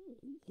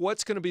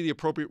 what's going to be the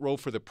appropriate role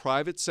for the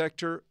private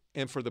sector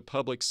and for the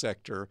public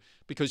sector?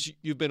 Because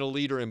you've been a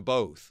leader in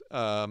both.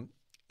 So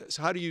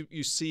how do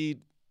you see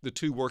the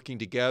two working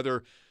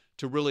together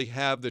to really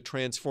have the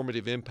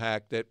transformative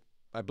impact that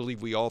I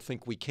believe we all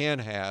think we can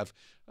have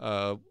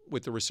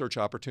with the research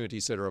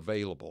opportunities that are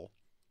available?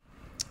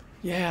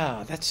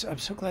 Yeah, I'm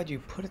so glad you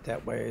put it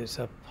that way. It's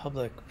a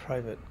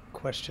public-private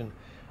question.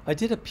 I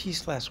did a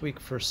piece last week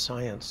for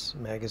Science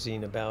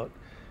magazine about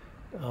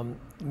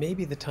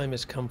maybe the time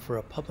has come for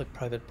a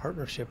public-private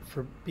partnership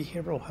for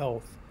behavioral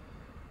health,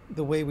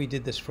 the way we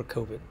did this for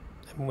COVID.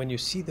 I mean, when you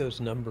see those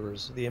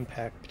numbers, the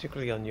impact,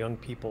 particularly on young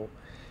people,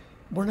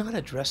 we're not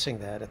addressing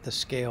that at the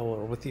scale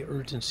or with the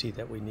urgency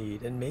that we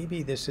need. And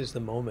maybe this is the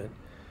moment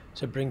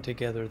to bring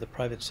together the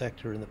private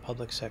sector and the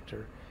public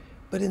sector.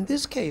 But in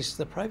this case,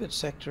 the private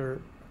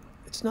sector,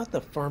 it's not the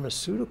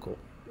pharmaceutical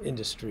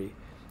industry,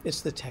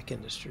 it's the tech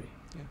industry,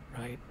 yeah.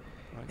 Right?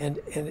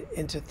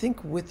 And to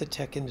think with the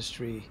tech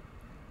industry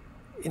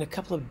in a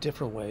couple of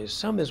different ways.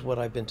 Some is what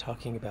I've been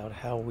talking about,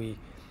 how we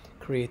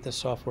create the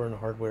software and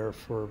hardware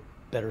for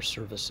better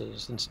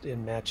services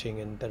in matching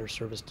and better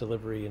service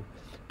delivery and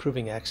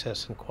improving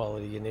access and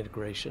quality and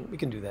integration. We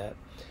can do that.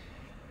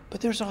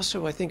 But there's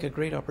also, I think, a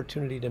great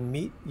opportunity to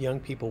meet young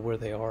people where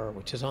they are,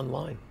 which is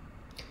online.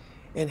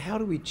 And how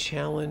do we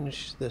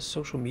challenge the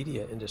social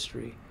media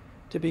industry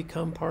to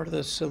become part of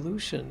the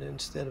solution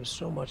instead of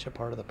so much a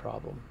part of the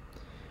problem?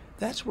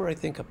 That's where I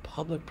think a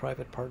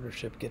public-private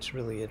partnership gets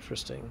really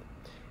interesting.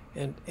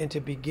 And to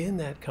begin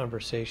that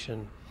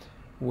conversation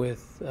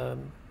with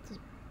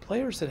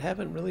players that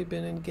haven't really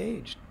been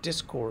engaged,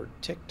 Discord,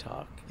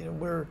 TikTok,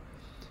 where,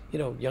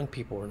 young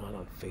people are not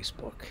on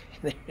Facebook.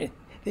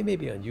 They may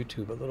be on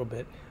YouTube a little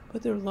bit,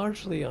 but they're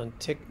largely on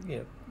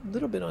a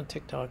little bit on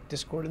TikTok,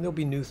 Discord, and there'll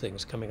be new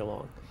things coming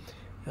along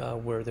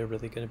where they're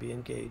really going to be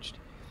engaged.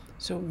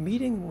 So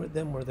meeting with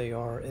them where they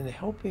are and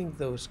helping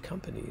those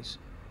companies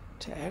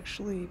to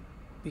actually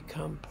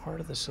become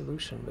part of the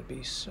solution would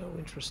be so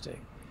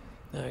interesting.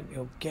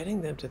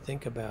 Getting them to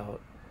think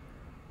about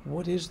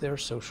what is their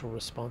social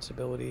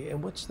responsibility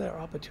and what's their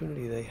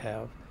opportunity they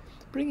have,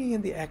 bringing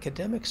in the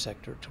academic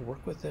sector to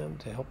work with them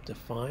to help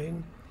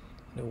define,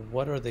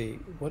 what are the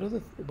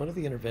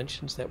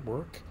interventions that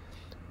work,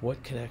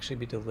 what can actually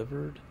be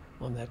delivered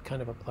on that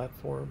kind of a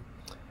platform,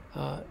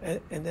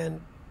 and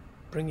then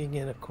bringing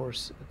in, of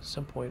course, at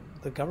some point,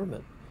 the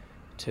government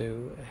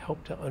to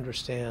help to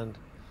understand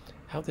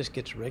how this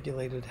gets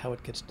regulated, how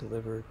it gets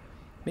delivered,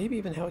 maybe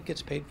even how it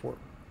gets paid for.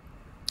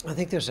 I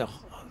think there's a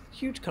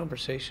huge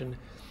conversation.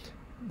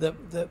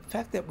 The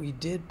fact that we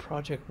did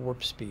Project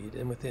Warp Speed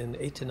and within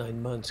 8 to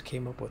 9 months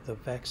came up with a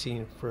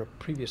vaccine for a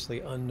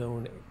previously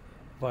unknown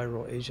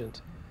viral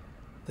agent,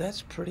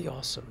 that's pretty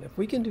awesome. If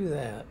we can do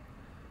that,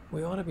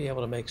 we ought to be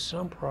able to make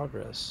some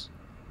progress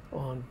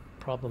on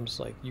problems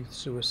like youth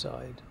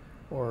suicide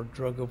or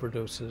drug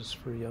overdoses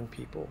for young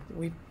people.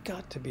 We've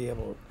got to be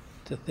able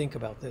to think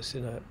about this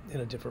in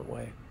a different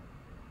way.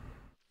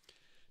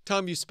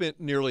 Tom, you spent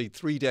nearly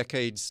 3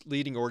 decades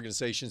leading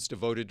organizations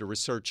devoted to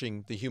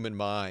researching the human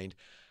mind.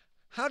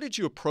 How did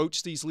you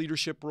approach these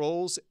leadership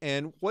roles,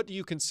 and what do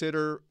you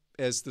consider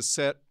as the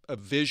set of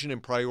vision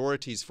and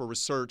priorities for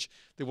research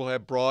that will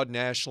have broad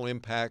national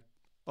impact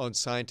on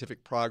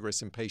scientific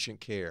progress in patient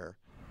care?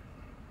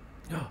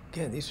 Oh,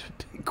 again, these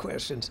are big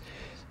questions.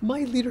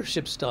 My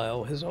leadership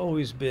style has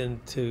always been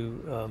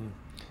to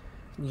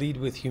lead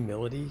with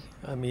humility.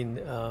 I mean,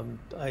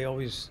 I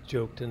always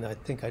joked, and I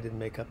think I didn't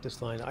make up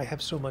this line, I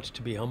have so much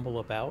to be humble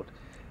about,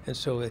 and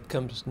so it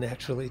comes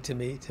naturally to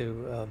me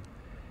to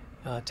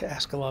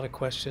ask a lot of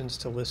questions,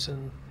 to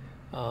listen,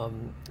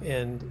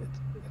 and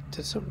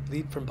to sort of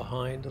lead from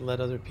behind, to let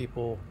other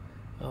people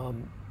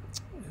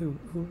who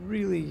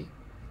really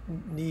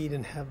need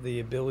and have the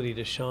ability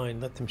to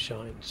shine, let them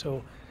shine.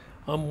 So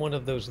I'm one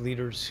of those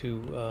leaders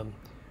who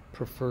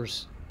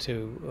prefers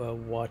to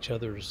watch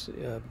others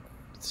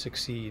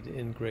succeed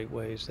in great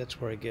ways. That's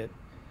where I get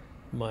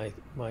my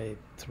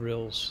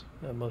thrills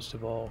most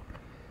of all.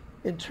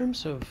 In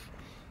terms of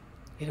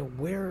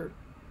where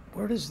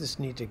does this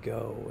need to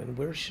go and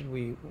where should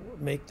we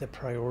make the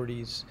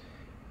priorities,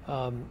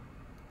 I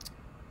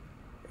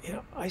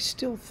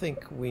still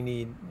think we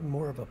need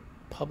more of a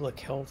public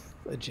health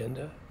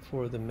agenda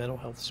for the mental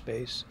health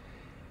space.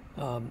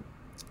 I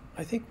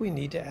think we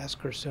need to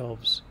ask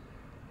ourselves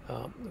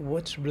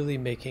what's really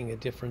making a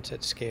difference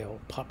at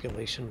scale,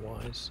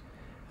 population-wise.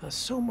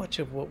 So much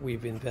of what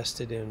we've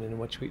invested in and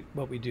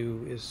what we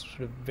do is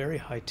sort of very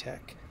high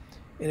tech,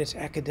 and it's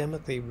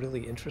academically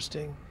really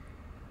interesting,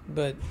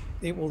 but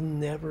it will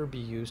never be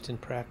used in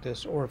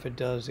practice, or if it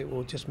does, it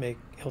will just make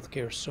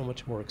healthcare so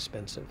much more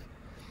expensive.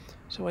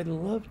 So I'd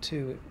love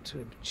to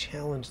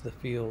challenge the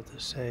field to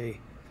say,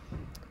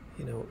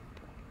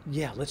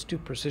 yeah, let's do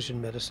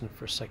precision medicine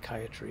for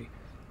psychiatry,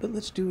 but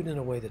let's do it in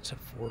a way that's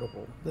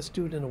affordable. Let's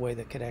do it in a way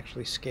that could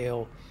actually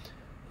scale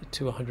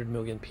to 100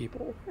 million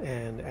people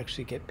and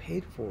actually get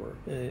paid for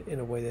in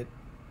a way that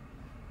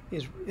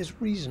is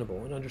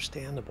reasonable and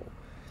understandable.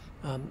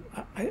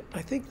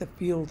 I think the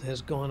field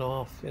has gone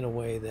off in a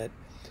way that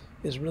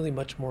is really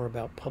much more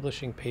about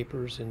publishing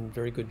papers in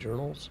very good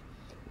journals,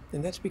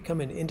 and that's become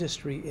an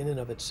industry in and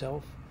of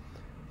itself.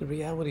 The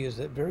reality is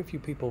that very few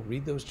people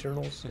read those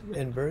journals,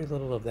 and very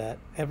little of that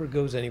ever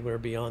goes anywhere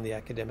beyond the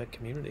academic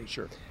community.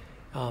 Sure.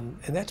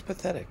 And that's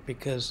pathetic,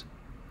 because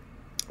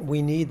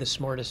we need the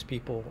smartest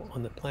people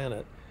on the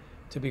planet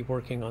to be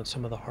working on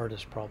some of the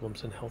hardest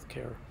problems in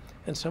healthcare.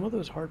 And some of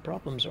those hard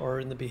problems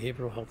are in the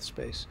behavioral health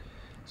space.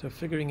 So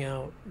figuring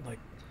out, like,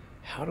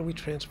 how do we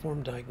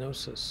transform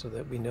diagnosis so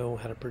that we know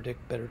how to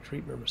predict better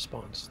treatment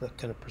response, that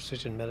kind of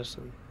precision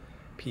medicine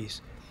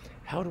piece.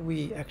 How do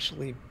we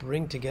actually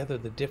bring together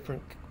the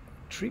different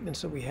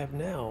treatments that we have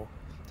now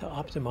to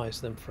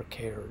optimize them for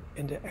care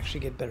and to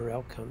actually get better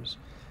outcomes?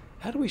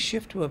 How do we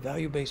shift to a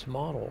value-based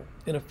model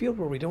in a field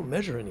where we don't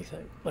measure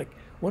anything? Like,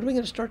 what are we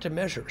going to start to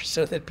measure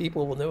so that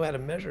people will know how to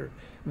measure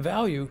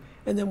value,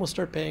 and then we'll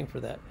start paying for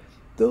that?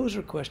 Those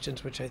are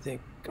questions which I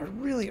think are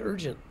really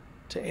urgent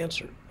to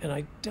answer, and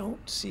I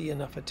don't see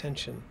enough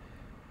attention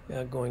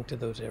going to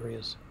those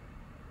areas.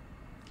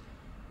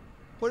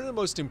 What are the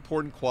most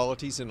important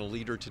qualities in a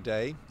leader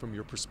today, from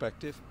your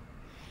perspective?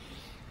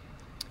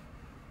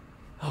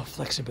 Oh,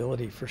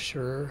 flexibility for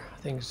sure.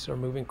 Things are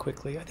moving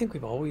quickly. I think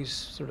we've always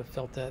sort of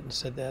felt that and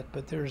said that,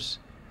 but there's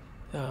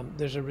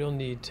a real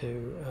need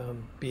to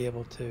be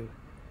able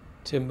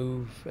to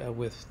move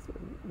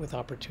with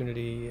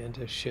opportunity and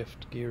to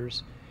shift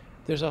gears.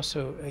 There's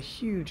also a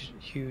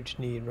huge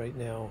need right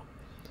now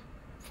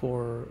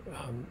for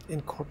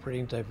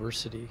incorporating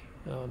diversity.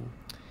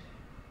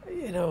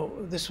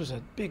 This was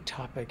a big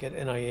topic at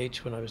NIH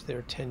when I was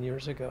there 10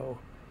 years ago,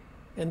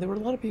 and there were a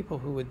lot of people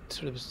who would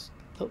sort of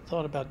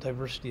thought about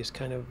diversity as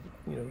kind of,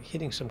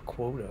 hitting some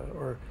quota,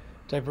 or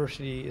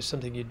diversity is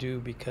something you do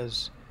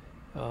because,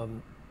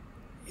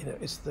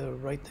 it's the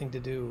right thing to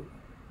do.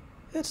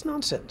 That's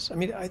nonsense. I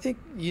mean, I think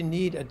you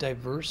need a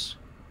diverse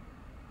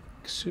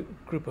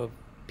group of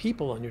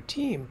people on your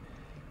team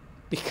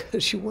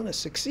because you want to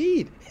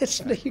succeed.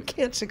 You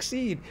can't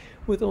succeed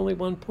with only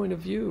one point of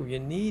view. You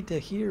need to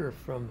hear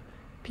from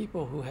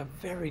people who have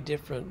very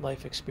different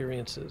life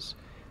experiences.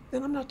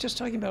 And I'm not just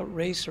talking about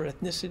race or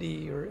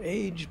ethnicity or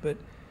age, but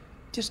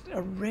just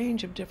a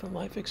range of different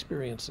life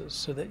experiences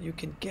so that you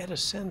can get a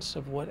sense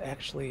of what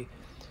actually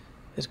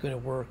is going to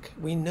work.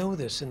 We know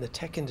this in the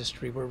tech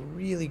industry. We're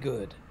really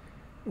good.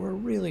 We're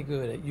really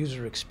good at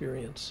user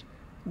experience.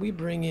 We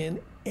bring in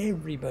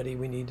everybody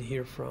we need to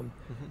hear from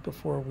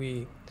before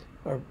we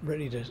are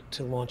ready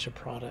to launch a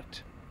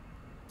product.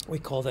 We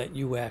call that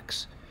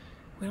UX.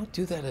 We don't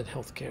do that in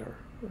healthcare.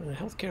 In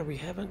healthcare, we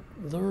haven't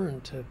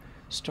learned to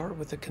start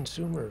with the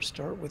consumer,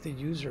 start with the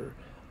user,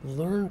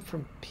 learn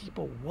from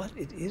people what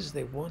it is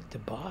they want to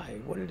buy,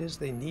 what it is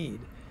they need,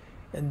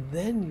 and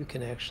then you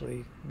can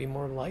actually be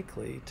more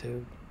likely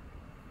to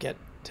get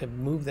to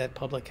move that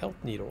public health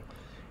needle.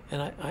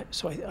 And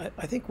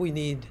I think we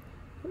need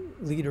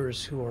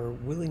leaders who are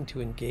willing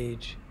to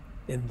engage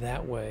in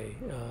that way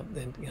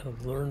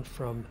and learn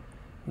from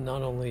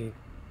not only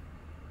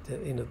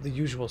the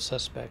usual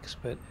suspects,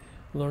 but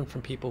learn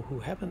from people who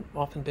haven't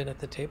often been at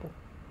the table.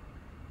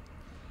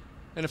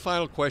 And a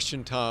final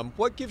question, Tom.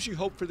 What gives you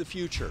hope for the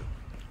future?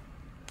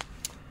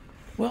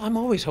 Well, I'm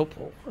always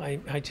hopeful.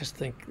 I just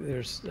think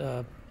there's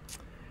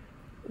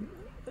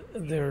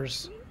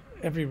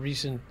every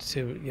reason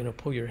to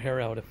pull your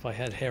hair out. If I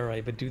had hair,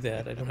 I would do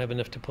that. I don't have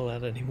enough to pull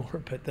out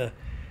anymore.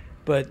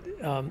 But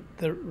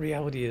the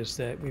reality is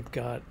that we've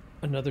got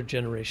another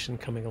generation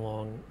coming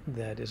along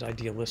that is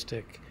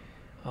idealistic,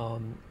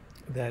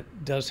 that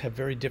does have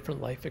very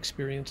different life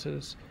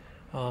experiences,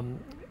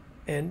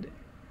 and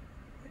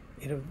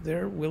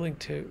they're willing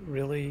to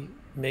really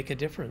make a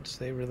difference.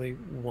 They really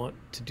want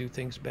to do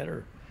things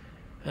better.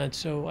 And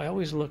so I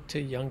always look to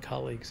young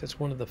colleagues. That's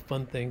one of the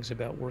fun things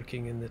about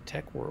working in the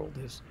tech world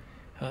is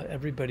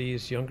everybody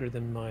is younger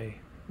than my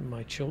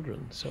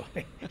children. So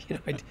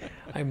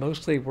I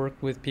mostly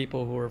work with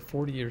people who are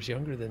 40 years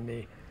younger than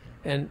me.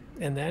 And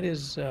that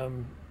is,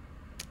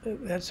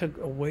 that's a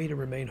way to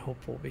remain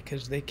hopeful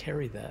because they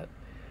carry that.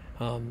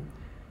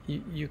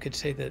 You could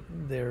say that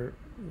they're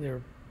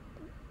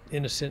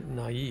innocent and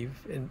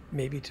naive, and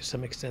maybe to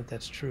some extent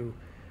that's true,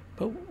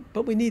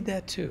 but we need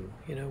that too.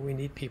 We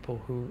need people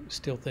who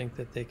still think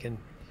that they can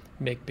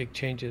make big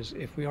changes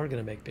if we are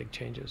going to make big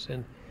changes.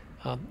 And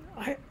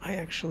I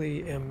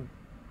actually am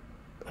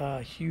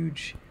a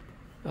huge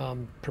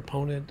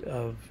proponent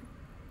of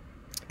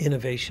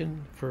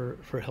innovation for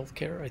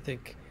healthcare. I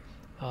think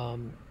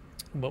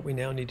what we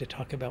now need to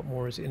talk about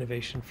more is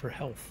innovation for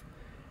health,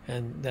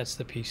 and that's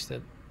the piece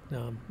that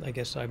I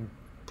guess I'm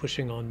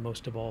pushing on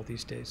most of all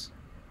these days.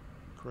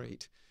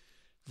 Great.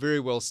 Very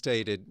well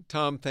stated.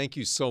 Tom, thank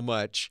you so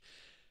much.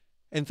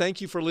 And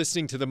thank you for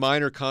listening to the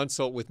Minor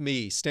Consult with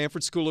me,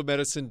 Stanford School of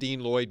Medicine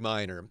Dean Lloyd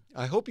Minor.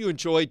 I hope you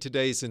enjoyed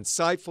today's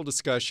insightful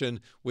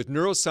discussion with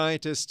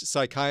neuroscientist,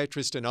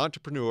 psychiatrist, and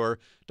entrepreneur,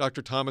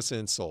 Dr. Thomas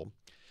Insel.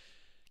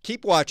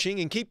 Keep watching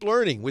and keep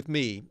learning with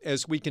me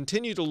as we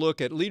continue to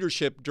look at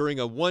leadership during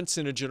a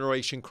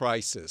once-in-a-generation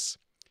crisis.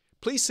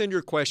 Please send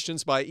your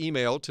questions by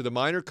email to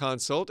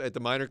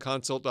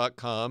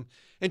theminorconsult@theminorconsult.com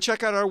and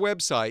check out our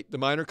website,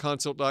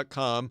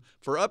 theminorconsult.com,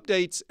 for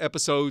updates,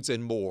 episodes,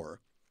 and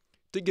more.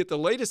 To get the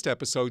latest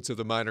episodes of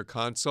The Minor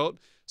Consult,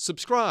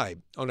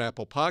 subscribe on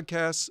Apple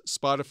Podcasts,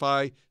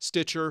 Spotify,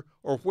 Stitcher,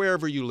 or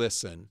wherever you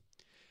listen.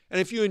 And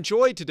if you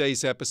enjoyed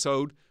today's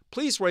episode,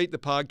 please rate the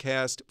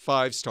podcast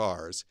 5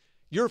 stars.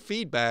 Your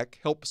feedback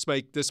helps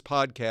make this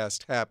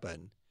podcast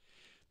happen.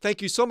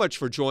 Thank you so much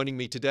for joining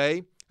me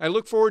today. I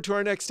look forward to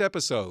our next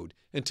episode.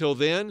 Until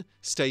then,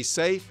 stay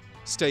safe,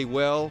 stay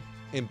well,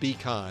 and be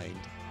kind.